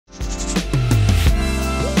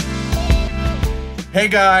Hey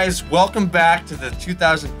guys, welcome back to the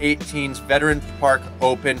 2018's Veteran Park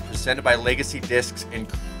Open presented by Legacy Discs and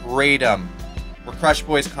Kratom. We're Crush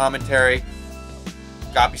Boys commentary.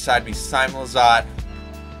 Got beside me Simon Lizotte.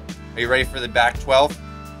 Are you ready for the back 12?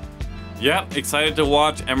 Yeah, excited to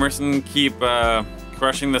watch Emerson keep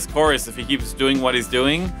crushing this course. If he keeps doing what he's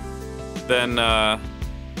doing, then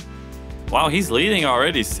wow, he's leading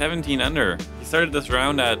already, 17 under. He started this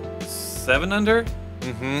round at 7 under?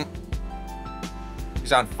 Mm-hmm.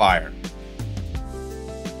 He's on fire.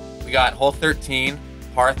 We got hole 13,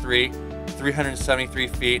 par 3, 373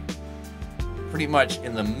 feet. Pretty much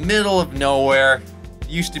in the middle of nowhere.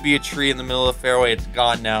 Used to be a tree in the middle of the fairway. It's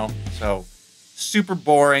gone now. So super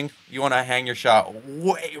boring. You want to hang your shot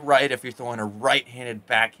way right if you're throwing a right-handed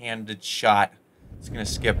backhanded shot. It's going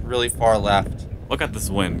to skip really far left. Look at this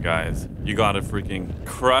wind, guys. You got to freaking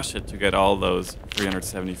crush it to get all those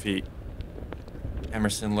 370 feet.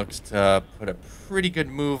 Emerson looks to put a pretty good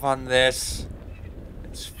move on this.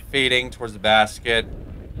 It's fading towards the basket.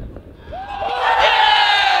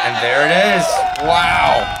 And there it is.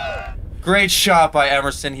 Wow. Great shot by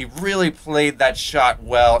Emerson. He really played that shot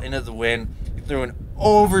well into the wind. He threw an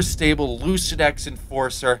overstable Lucid X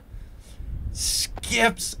Enforcer.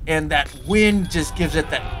 Skips, and that wind just gives it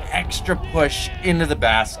that extra push into the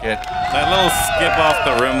basket. That little skip off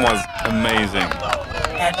the rim was amazing.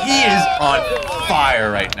 And he is on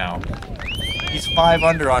fire right now. He's 5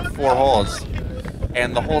 under on 4 holes.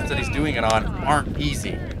 And the holes that he's doing it on aren't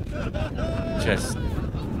easy. Just,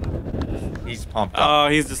 he's pumped up. Oh,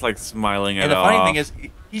 he's just like smiling it off. And the funny thing is,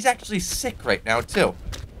 he's actually sick right now, too.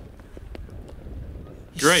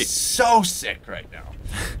 He's Great. So sick right now.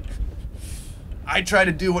 I try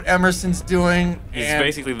to do what Emerson's doing. He's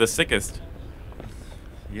basically the sickest.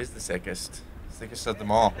 He is the sickest. Sickest of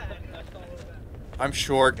them all. I'm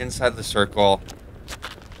short inside the circle.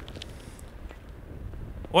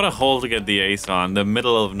 What a hole to get the ace on, the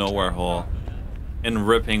middle of nowhere hole. In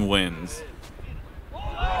ripping winds.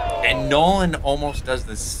 And Nolan almost does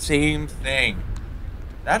the same thing.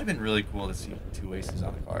 That'd have been really cool to see 2 aces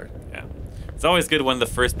on the card. Yeah. It's always good when the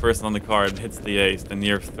first person on the card hits the ace, then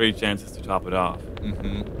you have 3 chances to top it off.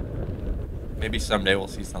 Mm-hmm. Maybe someday we'll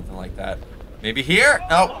see something like that. Maybe here?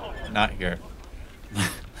 Nope, not here.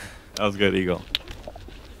 That was good, Eagle.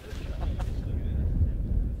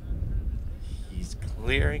 He's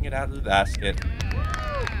clearing it out of the basket.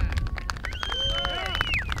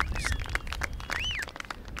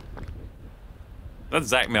 That's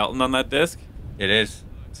Zach Melton on that disc? It is.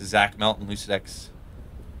 It's a Zach Melton Lucid X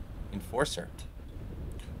Enforcer.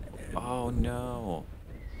 Oh no.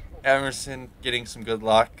 Emerson getting some good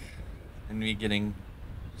luck, and me getting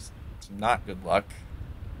some not good luck.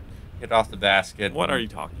 Hit off the basket. What are you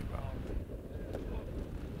talking about?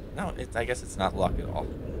 No, I guess it's not luck at all.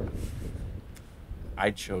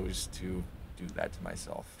 I chose to do that to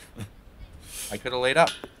myself. I could have laid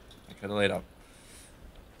up.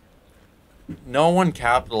 No one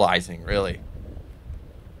capitalizing, really.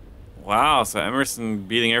 Wow, so Emerson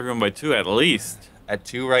beating everyone by 2 at least. At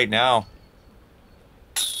 2 right now.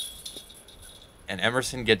 And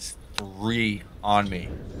Emerson gets 3 on me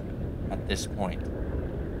at this point.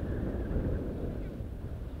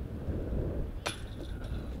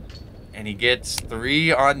 And he gets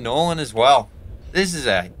 3 on Nolan as well. This is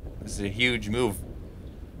a huge move.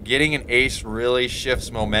 Getting an ace really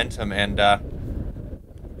shifts momentum, and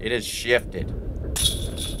it has shifted.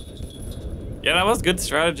 Yeah, that was good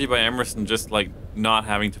strategy by Emerson, just like not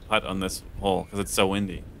having to putt on this hole because it's so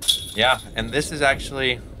windy. Yeah, and this is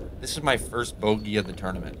my first bogey of the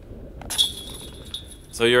tournament.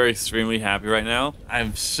 So you're extremely happy right now?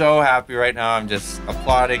 I'm so happy right now. I'm just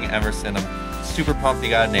applauding Emerson. I'm super pumped he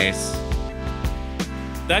got an ace.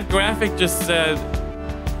 That graphic just said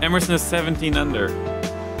Emerson is 17 under.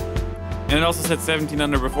 And it also said 17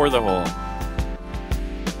 under before the hole.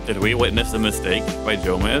 Did we witness a mistake by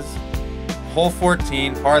Jomez? Hole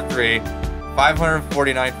 14, par 3,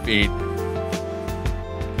 549 feet.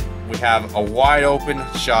 We have a wide open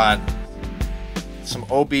shot. Some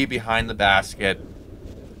OB behind the basket.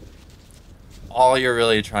 All you're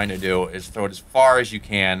really trying to do is throw it as far as you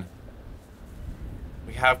can.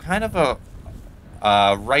 We have kind of a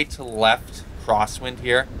right to left crosswind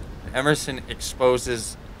here. Emerson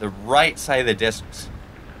exposes the right side of the disc,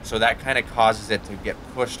 so that kind of causes it to get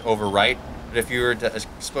pushed over right. But if you were to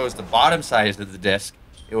expose the bottom side of the disc,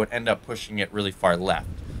 it would end up pushing it really far left.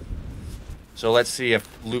 So let's see if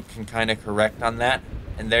Luke can kind of correct on that.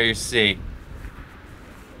 And there you see,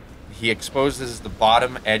 he exposes the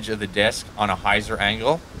bottom edge of the disc on a hyzer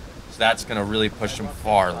angle. So that's going to really push him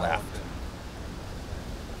far left.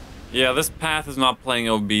 Yeah, this path is not playing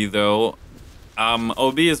OB though.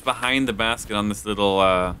 OB is behind the basket on this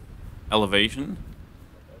little elevation.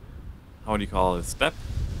 How would you call it? Step?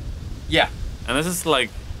 Yeah. And this is like,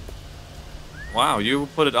 wow, you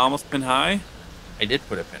put it almost pin high? I did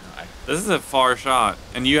put it pin high. This is a far shot.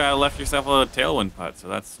 And you left yourself a tailwind putt, so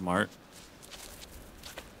that's smart.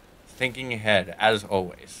 Thinking ahead, as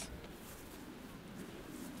always.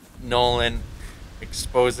 Nolan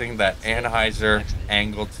exposing that Anheuser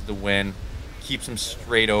angle to the wind. Keeps him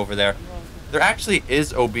straight over there. There actually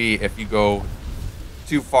is OB if you go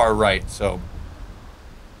too far right, so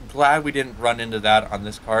glad we didn't run into that on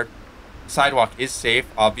this card. Sidewalk is safe,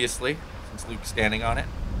 obviously, since Luke's standing on it.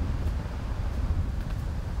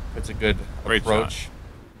 It's a good Great approach shot.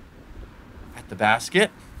 at the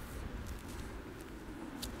basket.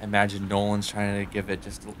 I imagine Nolan's trying to give it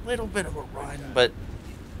just a little bit of a run, but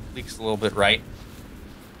leaks a little bit right.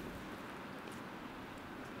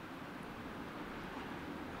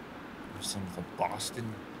 Some of the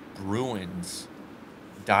Boston Bruins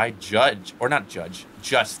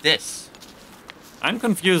Justice. I'm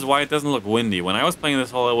confused why it doesn't look windy. When I was playing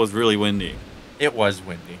this hole, it was really windy. It was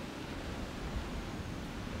windy.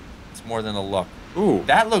 It's more than a look. Ooh.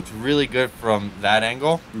 That looked really good from that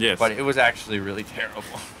angle. Yes. But it was actually really terrible.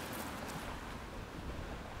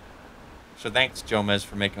 So thanks, Jomez,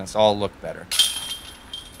 for making us all look better.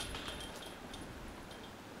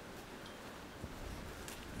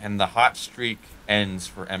 And the hot streak ends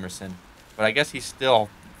for Emerson. But I guess he's still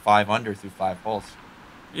 5 under through 5 holes.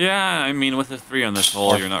 Yeah, I mean, with a 3 on this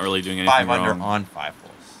hole, you're not really doing anything 5 under wrong. on 5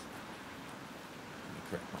 holes. Let me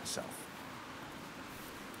correct myself.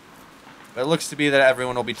 But it looks to be that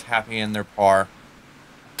everyone will be tapping in their par.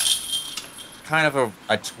 Kind of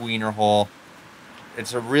a tweener hole.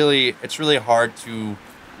 It's really hard to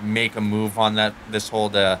make a move on this hole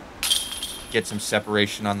to get some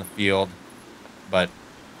separation on the field. But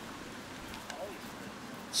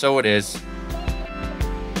so it is.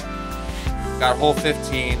 Got hole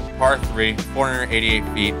 15, par 3,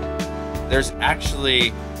 488 feet. There's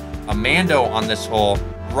actually a Mando on this hole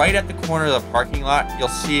right at the corner of the parking lot. You'll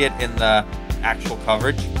see it in the actual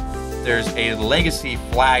coverage. There's a legacy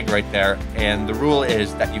flag right there, and the rule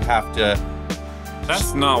is that you have to...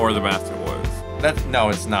 That's not where the basket was. No,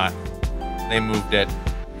 it's not. They moved it.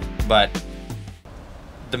 But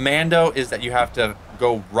the Mando is that you have to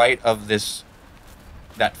go right of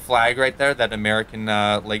that flag right there, that American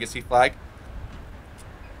legacy flag.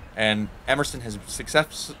 And Emerson has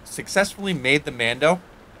successfully made the Mando,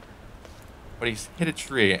 but he's hit a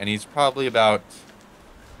tree, and he's probably about,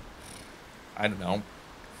 I don't know,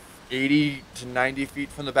 80 to 90 feet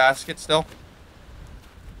from the basket still.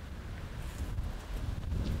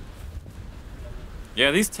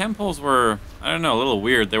 Yeah, these temples were, I don't know, a little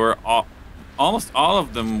weird. They were almost all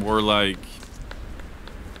of them were like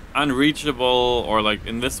unreachable, or like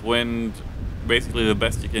in this wind, basically the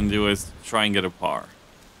best you can do is try and get a par.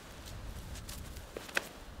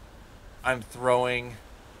 I'm throwing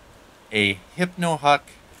a Hypno Huck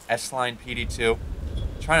S-Line PD2.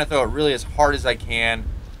 Trying to throw it really as hard as I can.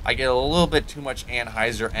 I get a little bit too much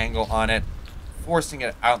Anheuser angle on it, forcing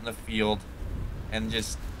it out in the field, and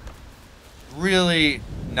just really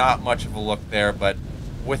not much of a look there. But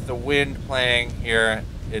with the wind playing here,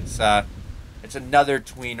 it's another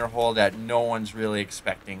tweener hole that no one's really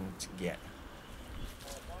expecting to get.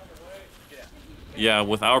 Yeah,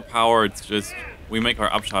 with our power, it's just, we make our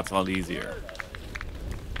upshots a lot easier.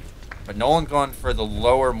 But Nolan going for the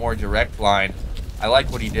lower, more direct line. I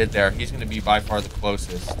like what he did there. He's going to be by far the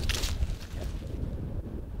closest.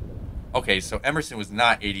 Okay, so Emerson was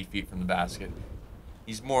not 80 feet from the basket.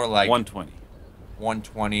 He's more like 120.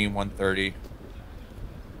 120, 130.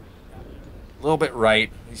 A little bit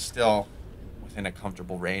right. He's still within a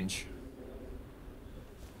comfortable range.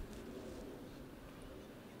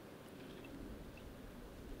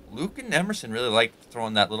 Luke and Emerson really like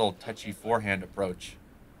throwing that little touchy forehand approach.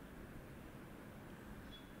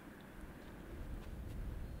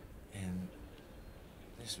 And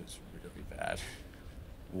this was really bad.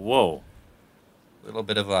 Whoa. A little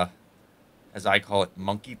bit of a, as I call it,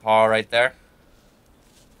 monkey paw right there.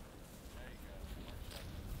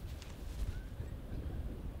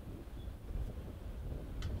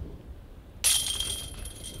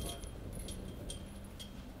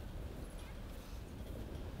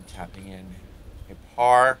 Tapping in a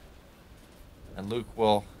par, and Luke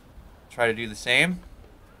will try to do the same.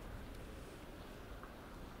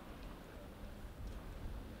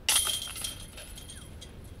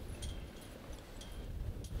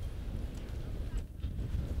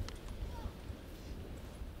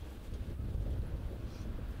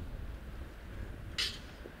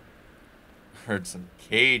 Heard some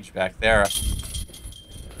cage back there.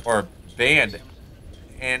 or band.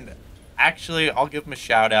 And actually, I'll give him a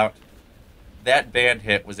shout out. That band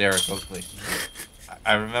hit was Eric Oakley.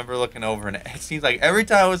 I remember looking over, and it seems like every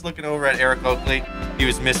time I was looking over at Eric Oakley, he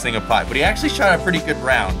was missing a putt. But he actually shot a pretty good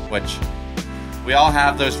round, which we all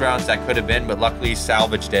have those rounds that could have been, but luckily he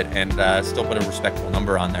salvaged it and still put a respectable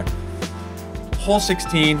number on there. Hole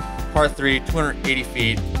 16, par 3, 280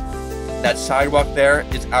 feet. That sidewalk there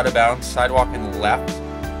is out of bounds, sidewalk in the left.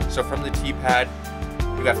 So from the tee pad,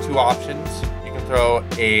 you have two options. You can throw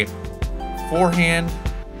a forehand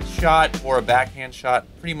shot or a backhand shot,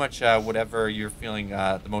 pretty much whatever you're feeling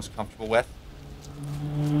the most comfortable with.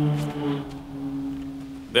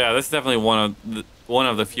 Yeah, this is definitely one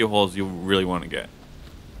of the few holes you really want to get.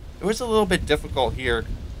 It was a little bit difficult here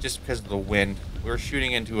just because of the wind. We were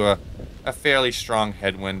shooting into a fairly strong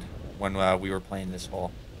headwind when we were playing this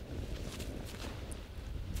hole.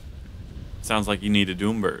 Sounds like you need a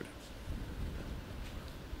Doombird.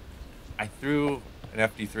 I threw an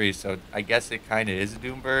FD3, so I guess it kind of is a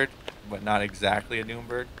Doombird, but not exactly a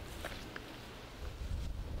Doombird.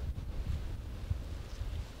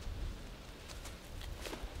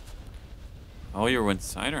 Oh, you went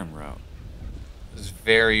sidearm route. It was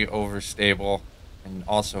very overstable and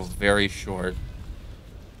also very short.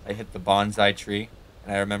 I hit the bonsai tree,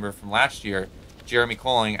 and I remember from last year, Jeremy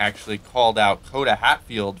Colling actually called out Coda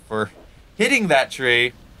Hatfield for hitting that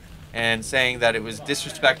tree and saying that it was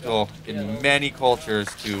disrespectful in many cultures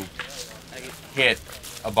to hit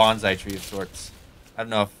a bonsai tree of sorts. I don't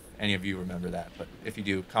know if any of you remember that, but if you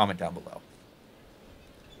do, comment down below.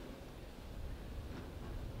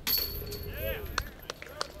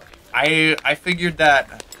 I figured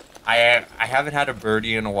that I haven't had a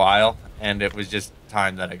birdie in a while, and it was just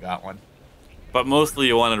time that I got one. But mostly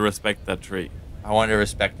you wanted to respect that tree. I wanted to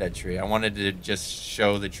respect that tree. I wanted to just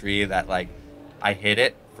show the tree that, like, I hit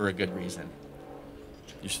it for a good reason.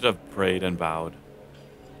 You should have prayed and bowed.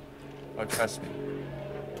 Oh, trust me.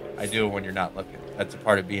 I do it when you're not looking. That's a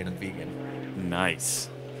part of being a vegan. Nice.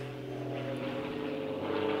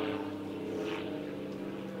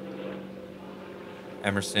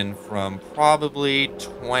 Emerson from probably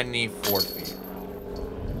 24 feet.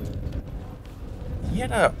 He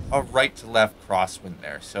had a right to left crosswind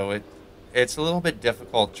there, so it's a little bit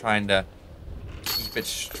difficult trying to keep it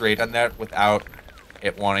straight on that without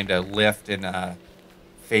it wanting to lift and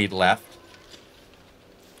fade left.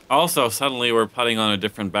 Also, suddenly we're putting on a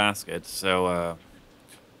different basket, so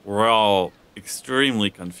we're all extremely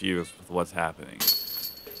confused with what's happening.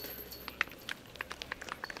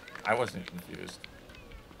 I wasn't confused.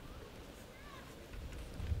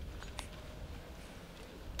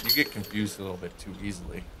 You get confused a little bit too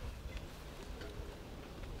easily.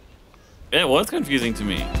 It was confusing to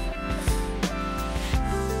me.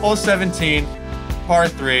 Hole 17, par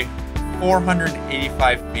 3,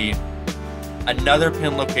 485 feet. Another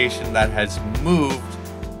pin location that has moved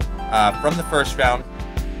from the first round.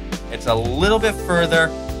 It's a little bit further,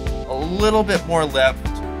 a little bit more left,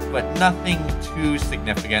 but nothing too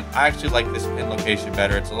significant. I actually like this pin location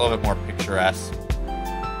better. It's a little bit more picturesque.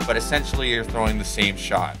 But essentially, you're throwing the same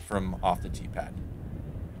shot from off the tee pad.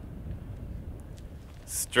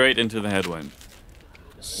 Straight into the headwind.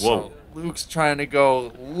 So Whoa. Luke's trying to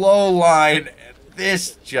go low line, and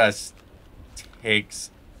this just takes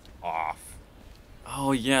off.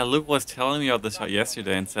 Oh yeah, Luke was telling me about this shot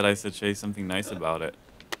yesterday and said I should say something nice about it.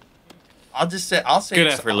 I'll say good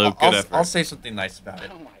effort, Luke. Good effort. I'll say something nice about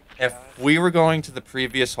it. If we were going to the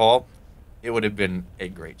previous hole, it would have been a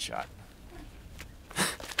great shot.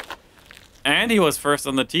 And he was first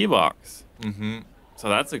on the tee box. Mm-hmm. So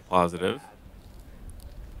that's a positive.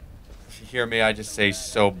 If you hear me, I just say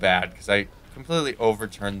so bad because I completely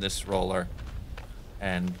overturned this roller,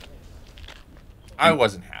 and I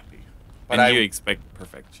wasn't happy. But and you expect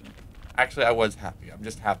perfection. Actually, I was happy. I'm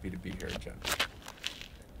just happy to be here, Jen.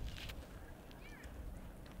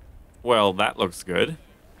 Well, that looks good.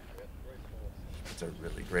 It's a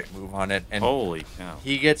really great move on it, and holy cow!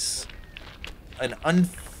 He gets an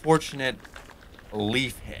unfortunate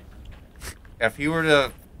leaf hit. If he were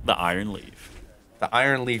to the iron leaf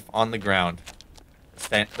on the ground,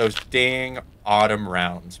 those dang autumn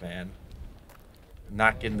rounds, man,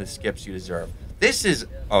 not getting the skips you deserve. This is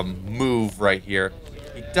a move right here.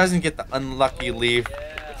 He doesn't get the unlucky leaf,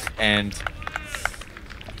 and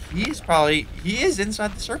he is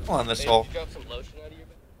inside the circle on this hole.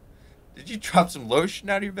 Did you drop some lotion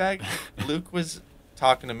out of your bag? Luke was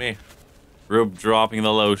talking to me. Rube dropping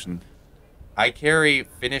the lotion. I carry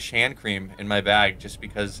Finish hand cream in my bag just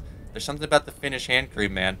because there's something about the Finish hand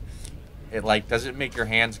cream, man. It doesn't make your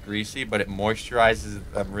hands greasy, but it moisturizes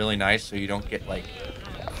them really nice so you don't get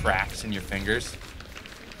cracks in your fingers.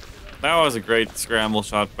 That was a great scramble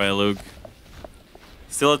shot by Luke.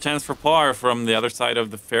 Still a chance for par from the other side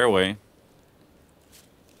of the fairway.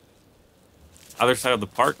 Other side of the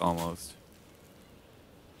park, almost.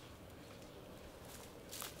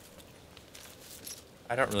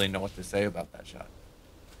 I don't really know what to say about that shot.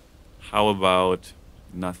 How about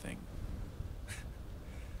nothing?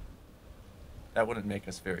 That wouldn't make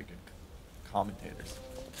us very good commentators.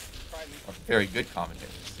 Or very good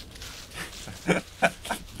commentators.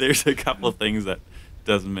 There's a couple of things that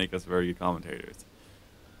doesn't make us very good commentators.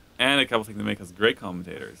 And a couple of things that make us great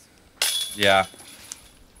commentators. Yeah.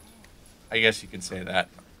 I guess you can say that.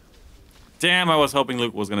 Damn, I was hoping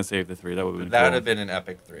Luke was going to save the 3. That would have been That cool. would have been an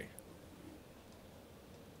epic 3.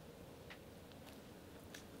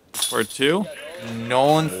 For a 2?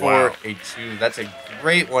 Nolan for Wow. a 2. That's a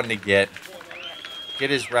great one to get. Get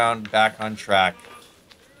his round back on track.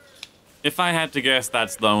 If I had to guess,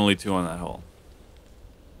 that's the only 2 on that hole.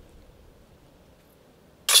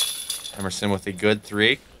 Emerson with a good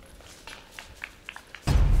 3.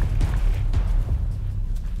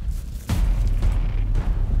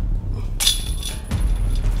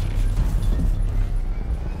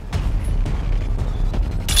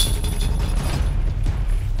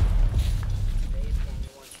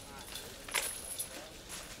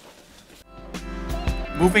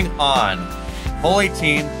 Moving on, hole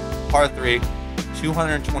 18, par 3,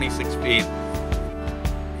 226 feet.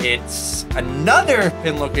 It's another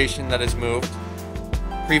pin location that has moved.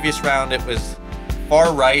 Previous round it was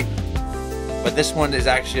far right, but this one is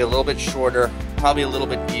actually a little bit shorter, probably a little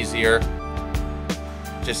bit easier.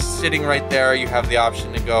 Just sitting right there, you have the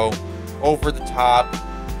option to go over the top,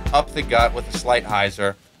 up the gut with a slight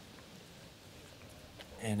hyzer.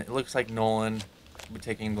 And it looks like Nolan will be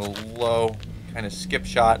taking the low kind of skip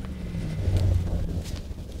shot.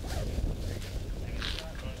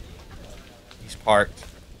 He's parked.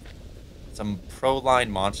 Some pro line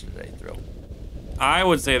monster that he threw. I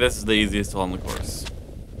would say this is the easiest hole on the course.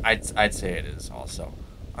 I'd say it is also.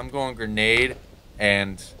 I'm going grenade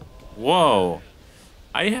and Whoa.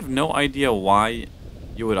 I have no idea why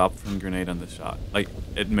you would opt for a grenade on this shot. Like,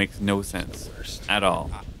 it makes no sense at all.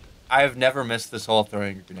 I have never missed this hole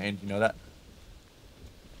throwing a grenade. You know that?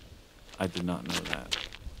 I did not know that.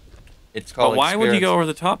 It's called But why would you experience. go over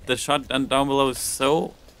the top? The shot down below is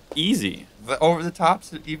so easy. The over the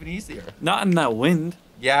top's even easier. Not in that wind.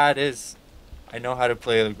 Yeah, it is. I know how to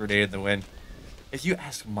play the grenade in the wind. If you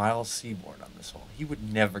ask Miles Seaborn on this hole, he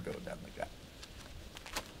would never go down the gut.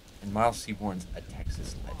 And Miles Seaborn's a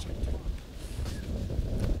Texas legend.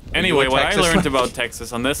 Anyway, what I Texas learned legend. about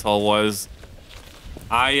Texas on this hole was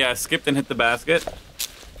I skipped and hit the basket,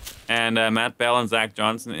 and Matt Bell and Zach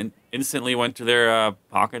Johnson instantly went to their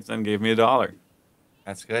pockets and gave me $1.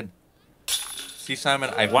 That's good. See, Simon,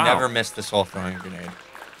 I've Wow. never missed this hole throwing a grenade.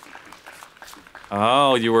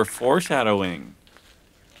 Oh, you were foreshadowing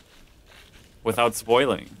without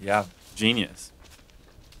spoiling. Yeah, Genius.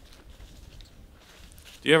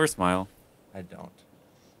 Do you ever smile? I don't.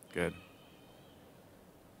 Good.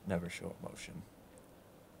 Never show emotion.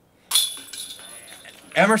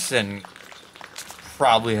 Emerson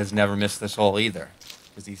probably has never missed this hole either,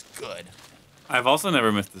 because he's good. I've also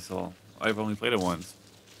never missed this hole. I've only played it once.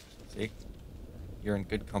 See? You're in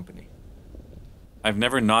good company. I've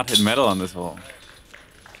never not hit metal on this hole.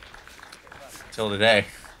 Till today.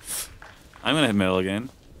 I'm gonna hit metal again.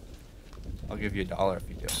 I'll give you $1 if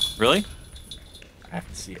you do. Really? I have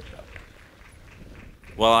to see it, though.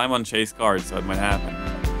 Well, I'm on chase cards, so it might happen.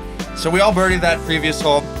 So we all birdied that previous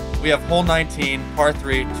hole. We have hole 19, par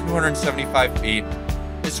 3, 275 feet.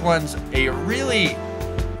 This one's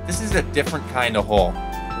this is a different kind of hole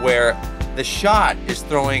where the shot is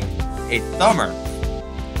throwing a thumber,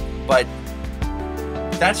 but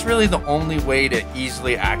that's really the only way to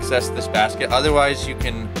easily access this basket. Otherwise, you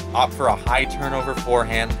can opt for a high turnover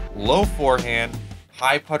forehand, low forehand,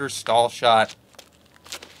 high putter stall shot,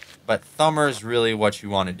 but thumber is really what you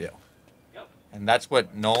want to do. And that's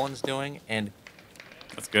what Nolan's doing, and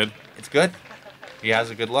That's good. it's good. He has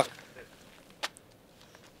a good look.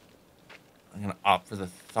 I'm going to opt for the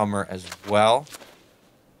thumber as well.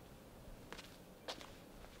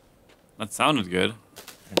 That sounded good.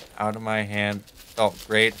 And out of my hand. Felt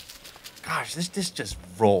great. Gosh, this disc just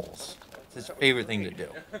rolls. It's his favorite thing to do.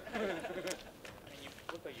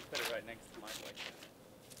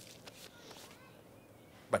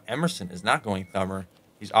 But Emerson is not going thumber.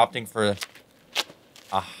 He's opting for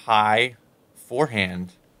a high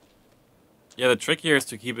forehand. Yeah, the trick here is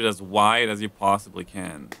to keep it as wide as you possibly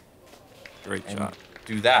can. Great And shot.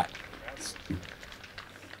 do that.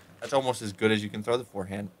 That's almost as good as you can throw the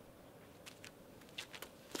forehand.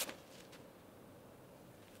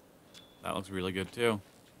 That looks really good too.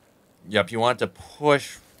 Yep, you want to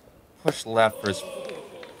push left for as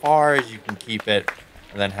far as you can keep it,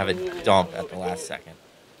 and then have it dump at the last second.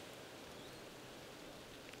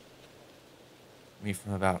 Me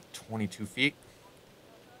from about 22 feet.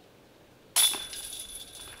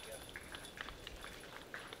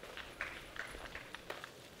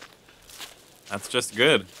 That's just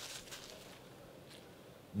good.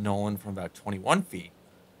 Nolan from about 21 feet.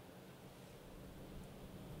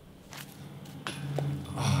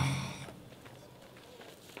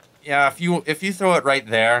 Yeah, if you throw it right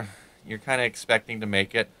there, you're kind of expecting to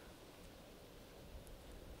make it.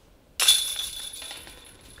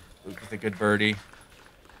 With a good birdie.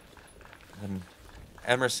 And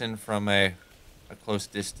Emerson from a close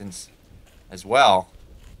distance as well.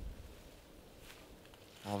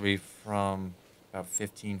 Probably from about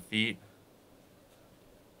 15 feet.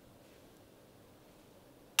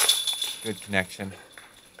 Good connection.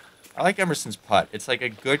 I like Emerson's putt. It's like a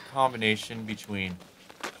good combination between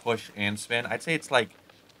push and spin. I'd say it's like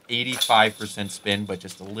 85% spin, but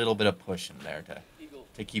just a little bit of push in there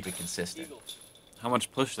to keep it consistent. How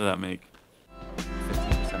much push did that make?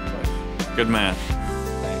 15% push. Good math.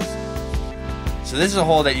 Thanks. So this is a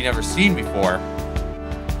hole that you've never seen before.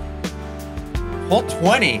 Hole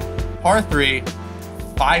 20, par 3,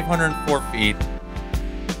 504 feet.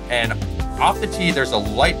 And off the tee, there's a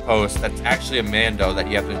light post that's actually a mando that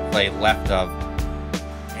you have to play left of.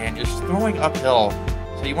 And you're throwing uphill.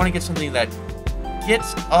 So you want to get something that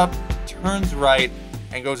gets up, turns right,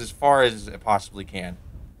 and goes as far as it possibly can.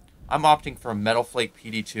 I'm opting for a Metal Flake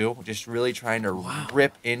PD2, just really trying to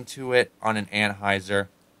rip into it on an Anheuser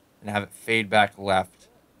and have it fade back left.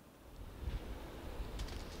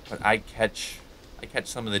 But I catch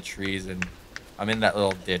some of the trees, and I'm in that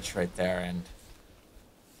little ditch right there, and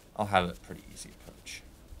I'll have a pretty easy approach.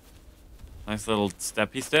 Nice little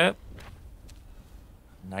steppy step.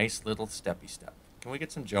 Nice little steppy step. Can we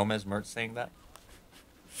get some Jomez merch saying that?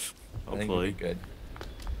 Hopefully. I think it'd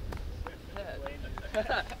be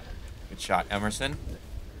good. Good shot, Emerson.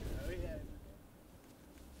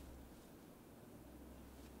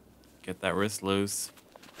 Get that wrist loose.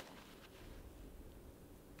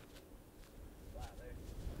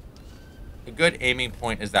 A good aiming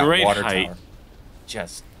point is that Great water height. tower.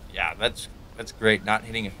 Just, yeah, that's great. Not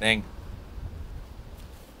hitting a thing.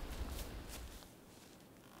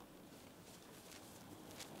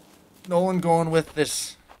 Nolan going with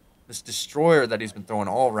this destroyer that he's been throwing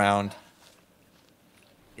all around.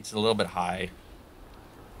 It's a little bit high.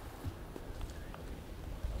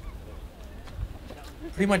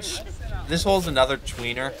 Pretty much, this hole's another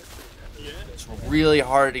tweener. It's really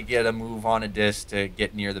hard to get a move on a disc to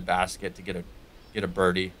get near the basket to get a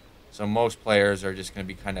birdie. So most players are just going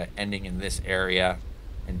to be kind of ending in this area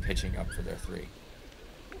and pitching up for their 3.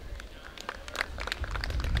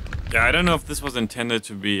 Yeah, I don't know if this was intended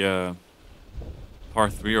to be a par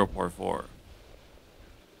 3 or par 4.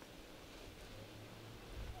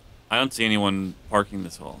 I don't see anyone parking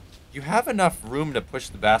this hole. You have enough room to push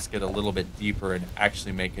the basket a little bit deeper and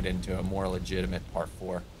actually make it into a more legitimate par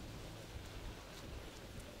 4.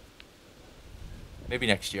 Maybe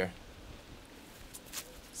next year.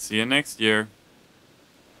 See you next year.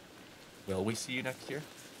 Will we see you next year?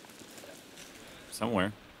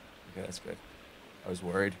 Somewhere. Okay, that's good. I was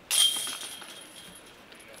worried.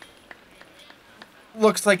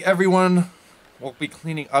 Looks like everyone will be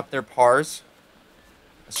cleaning up their pars.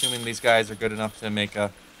 Assuming these guys are good enough to make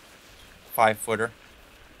a 5-footer.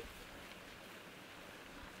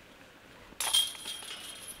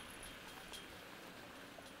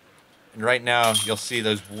 And right now, you'll see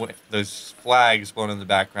those flags blowing in the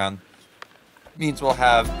background. Means we'll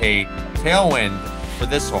have a tailwind for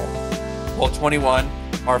this hole. Hole 21,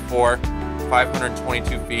 par 4,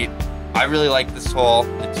 522 feet. I really like this hole.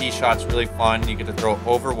 The tee shot's really fun. You get to throw it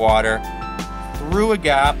over water, through a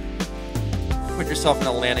gap, put yourself in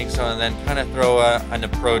a landing zone, and then kind of throw an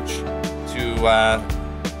approach to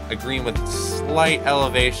a green with slight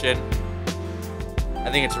elevation.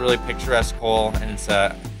 I think it's a really picturesque hole, and it's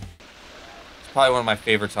probably one of my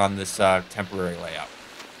favorites on this temporary layout.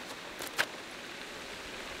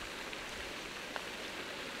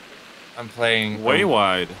 I'm playing way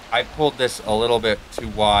wide. I pulled this a little bit too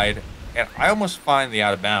wide, and I almost find the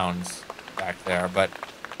out of bounds back there, but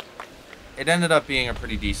it ended up being a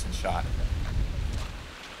pretty decent shot.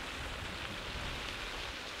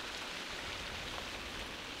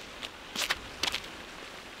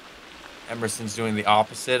 Emerson's doing the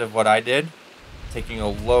opposite of what I did, taking a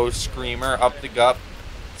low screamer up the gut,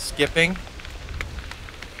 skipping.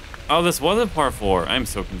 Oh, this was a par 4. I'm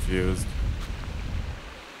so confused.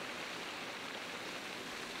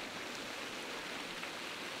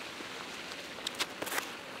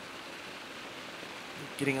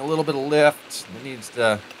 getting a little bit of lift. It needs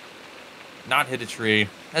to not hit a tree.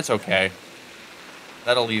 That's okay.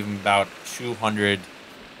 That'll leave him about 200,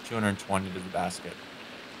 220 to the basket.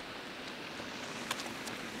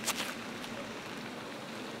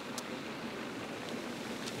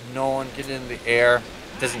 Nolan, get it in the air.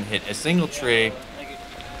 Doesn't hit a single tree.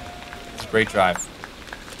 It's a great drive.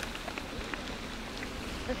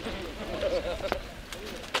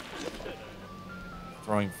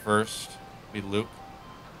 Throwing first be Luke.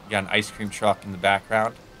 You got an ice cream truck in the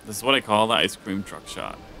background. This is what I call the ice cream truck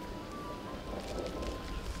shot.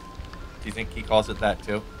 Do you think he calls it that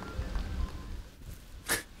too?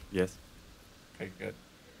 Yes. Okay, good.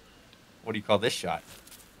 What do you call this shot?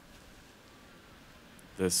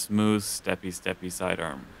 The smooth, steppy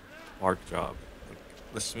sidearm. Park job.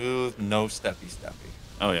 The smooth, no steppy.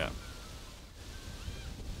 Oh, yeah.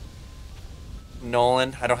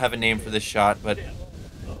 Nolan, I don't have a name for this shot, but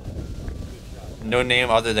no name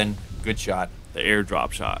other than good shot. The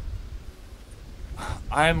airdrop shot.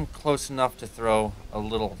 I'm close enough to throw a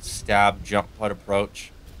little stab jump putt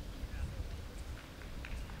approach.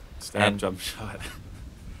 Stab jump shot.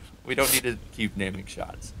 We don't need to keep naming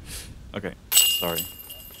shots. Okay, sorry.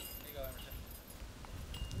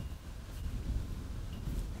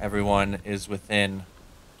 Everyone is within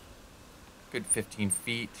a good 15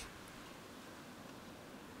 feet.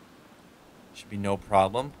 Should be no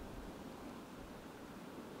problem.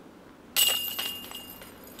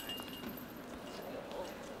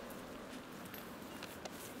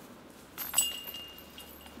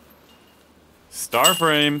 Star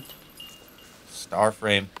frame. Star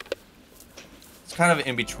frame. It's kind of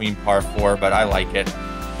in between par 4, but I like it.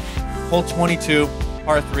 Hole 22,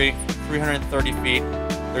 par 3, 330 feet.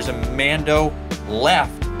 There's a Mando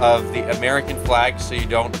left of the American flag, so you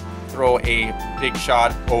don't throw a big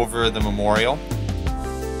shot over the memorial.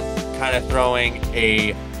 Kind of throwing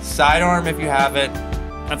a sidearm if you have it.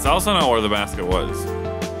 That's also not where the basket was.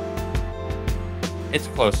 It's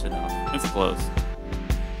close enough. It's close.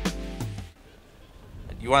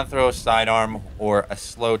 You want to throw a sidearm or a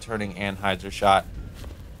slow turning Anheuser shot.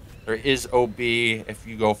 There is OB if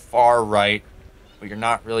you go far right, but you're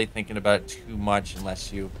not really thinking about it too much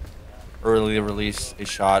unless you early release a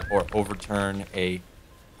shot or overturn a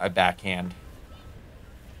backhand.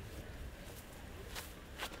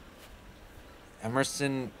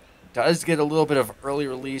 Emerson does get a little bit of early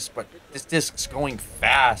release, but this disc's going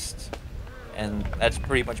fast, and that's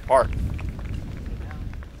pretty much par.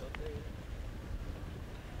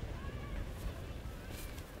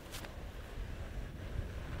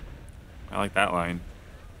 I like that line.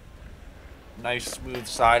 Nice smooth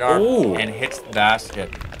sidearm. Ooh. And hits the basket.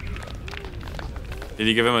 Did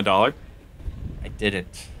you give him $1? I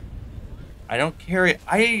didn't. I don't carry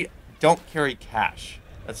cash.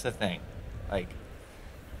 That's the thing. Like,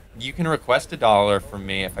 you can request $1 from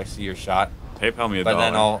me if I see your shot. PayPal me $1. But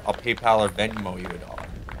then I'll PayPal or Venmo you $1.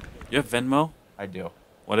 You have Venmo? I do.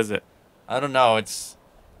 What is it? I don't know.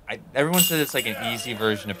 Everyone says it's like an easy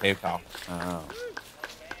version of PayPal. Oh.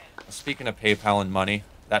 Speaking of PayPal and money,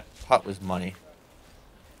 that putt was money.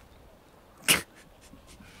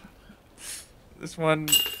 This one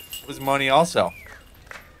was money also.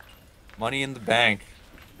 Money in the bank.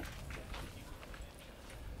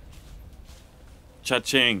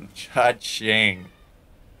 Cha-ching. Cha-ching.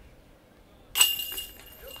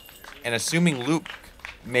 And assuming Luke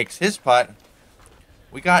makes his putt,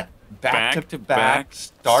 we got back-to-back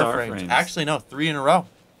star frames. Actually, no, 3 in a row.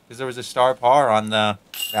 Because there was a star par on that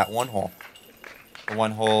one hole. The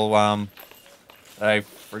one hole that I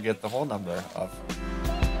forget the hole number of.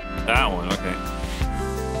 That one, okay.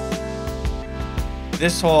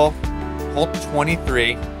 This hole, hole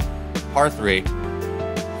 23, par 3,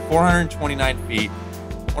 429 feet.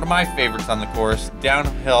 One of my favorites on the course.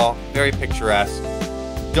 Downhill, very picturesque.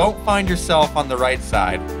 Don't find yourself on the right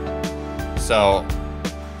side. So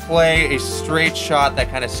play a straight shot that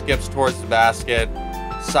kind of skips towards the basket.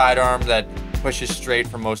 Sidearm that pushes straight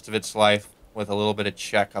for most of its life with a little bit of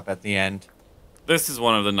check up at the end. This is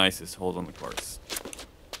one of the nicest holes on the course.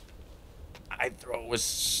 I throw with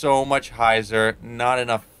so much hyzer, not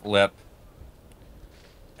enough flip,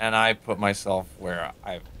 and I put myself where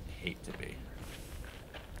I hate to be.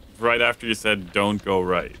 Right after you said don't go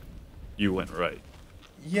right, you went right.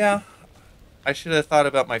 Yeah, I should have thought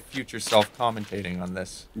about my future self commentating on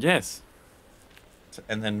this. Yes.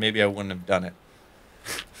 And then maybe I wouldn't have done it.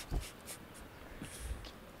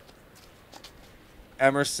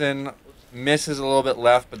 Emerson misses a little bit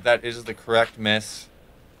left, but that is the correct miss.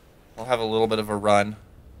 We'll have a little bit of a run.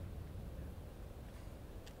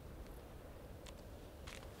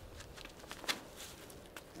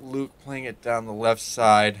 Luke playing it down the left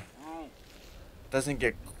side. Doesn't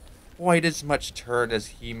get quite as much turn as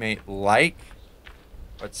he may like,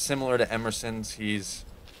 but similar to Emerson's, he's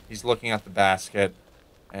looking at the basket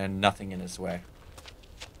and nothing in his way.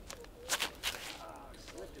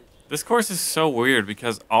 This course is so weird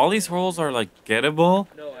because all these holes are like gettable,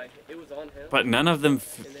 It was on him. but none of them,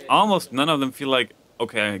 almost none of them feel like,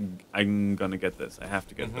 okay, I'm gonna get this. I have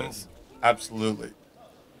to get this. Absolutely.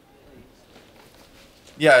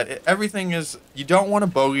 Yeah, everything is, you don't want to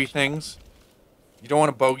bogey things. You don't want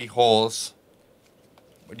to bogey holes.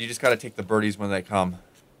 But you just got to take the birdies when they come.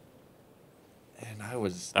 And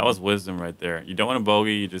That was wisdom right there. You don't want to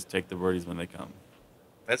bogey, you just take the birdies when they come.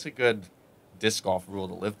 That's a good disc golf rule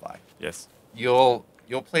to live by. Yes. You'll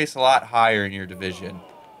place a lot higher in your division,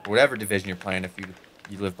 or whatever division you're playing, if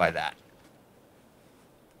you live by that.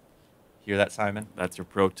 Hear that, Simon? That's your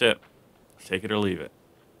pro tip. Take it or leave it.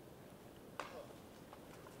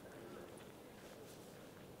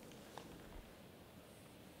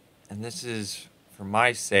 And this is for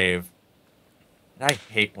my save. And I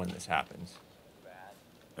hate when this happens.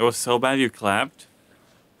 It was so bad you clapped?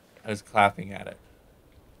 I was clapping at it.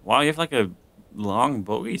 Wow, you have like a long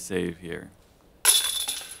bogey save here.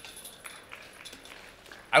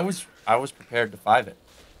 I was prepared to 5 it.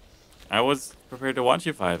 I was prepared to watch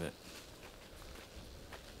you 5 it.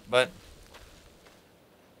 But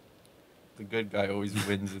the good guy always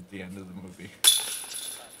wins at the end of the movie.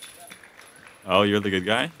 Oh, you're the good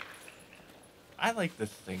guy? I like to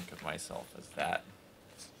think of myself as that.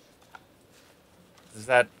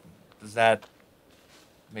 Does that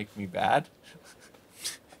make me bad?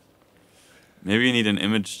 Maybe you need an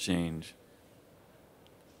image change.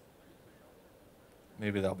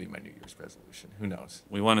 Maybe that'll be my New Year's resolution. Who knows?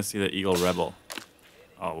 We want to see the Eagle Rebel.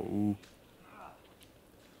 Oh.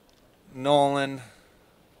 Nolan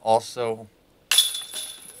also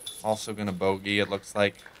gonna bogey, it looks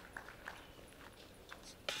like.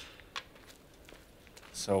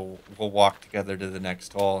 So we'll walk together to the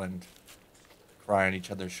next hole and cry on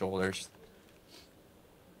each other's shoulders.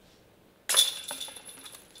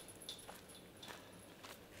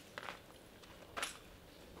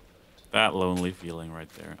 That lonely feeling right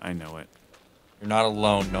there. I know it. You're not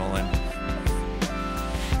alone, Nolan.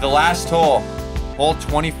 The last hole, hole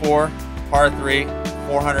 24, par 3,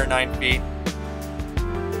 409 feet.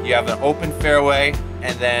 You have an open fairway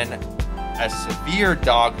and then a severe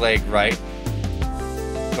dogleg right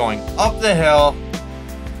going up the hill.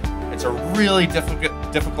 It's a really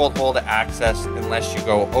difficult hole to access unless you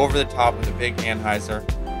go over the top with a big Anheuser.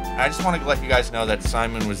 And I just want to let you guys know that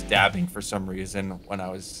Simon was dabbing for some reason when I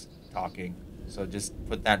was talking. So just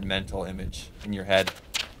put that mental image in your head.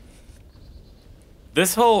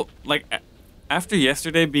 This whole, like, after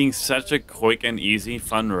yesterday being such a quick and easy,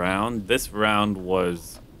 fun round, this round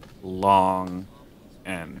was long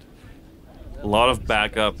and a lot of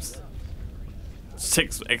backups,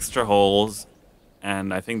 6 extra holes,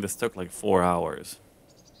 and I think this took like 4 hours.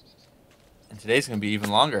 And today's going to be even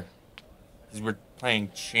longer because we're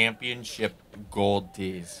playing championship gold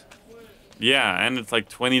tees. Yeah, and it's like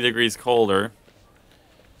 20 degrees colder.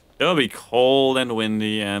 It'll be cold and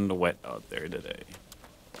windy and wet out there today.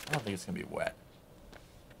 I don't think it's going to be wet. It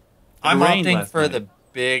I'm rained opting last for night. the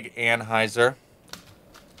big Anheuser.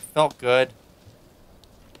 Felt good.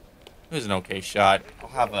 It was an okay shot. I'll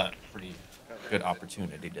have a pretty good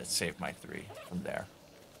opportunity to save my 3 from there.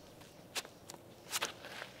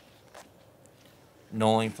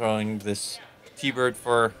 Nolan throwing this T-bird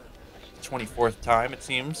for the 24th time, it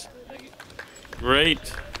seems.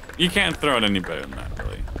 Great. You can't throw it any better than that,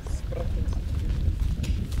 really.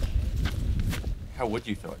 How would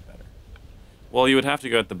you throw it better? Well, you would have to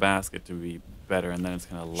go at the basket to be better, and then it's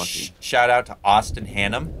kind of lucky. Shout out to Austin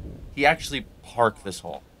Hannum. He actually parked this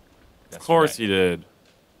hole. Of course he did.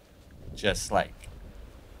 Just like,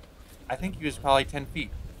 I think he was probably 10 feet.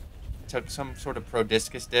 Took some sort of pro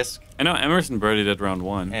discus disc I know Emerson birdied at round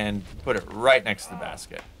 1. and put it right next to the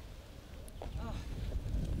basket.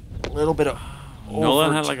 A little bit of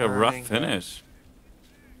Nolan had like a rough overturning. finish.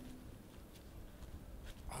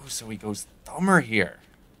 Oh, so he goes thumber here.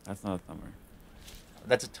 That's not a thumber.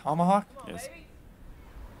 That's a tomahawk? Yes.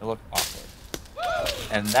 It looked awkward.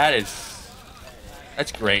 And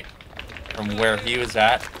that's great from where he was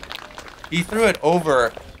at. He threw it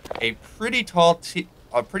over a pretty tall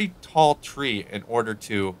tree in order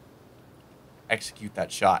to execute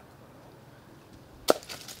that shot.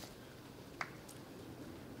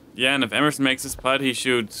 Yeah, and if Emerson makes his putt, he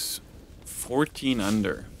shoots 14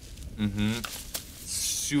 under. Mm-hmm.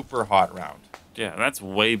 Super hot round. Yeah, that's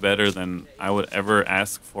way better than I would ever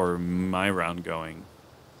ask for my round going.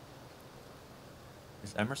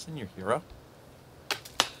 Is Emerson your hero?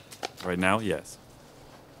 Right now, yes.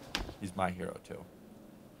 He's my hero, too.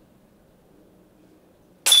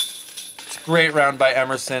 It's a great round by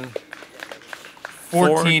Emerson.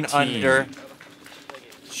 14 under.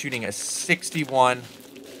 Shooting a 61.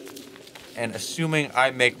 And assuming I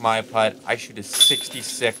make my putt, I shoot a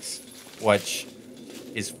 66, which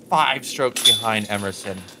is 5 strokes behind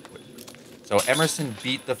Emerson. So Emerson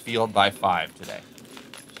beat the field by 5 today.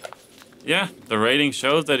 Yeah, the rating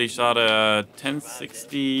shows that he shot a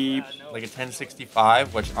 1060. Like a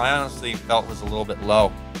 1065, which I honestly felt was a little bit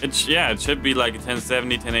low. It should be like a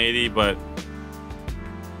 1070, 1080,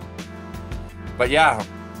 but yeah,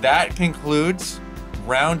 that concludes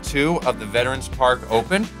round 2 of the Veterans Park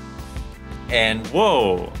Open. And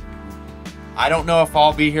whoa, I don't know if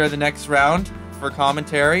I'll be here the next round for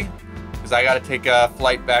commentary because I got to take a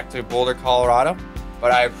flight back to Boulder, Colorado.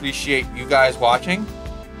 But I appreciate you guys watching.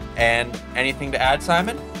 And anything to add,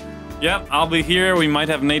 Simon? Yep, I'll be here. We might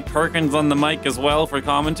have Nate Perkins on the mic as well for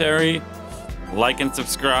commentary. Like and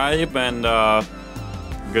subscribe, and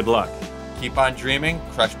good luck. Keep on dreaming.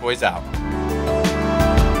 Crush Boys out.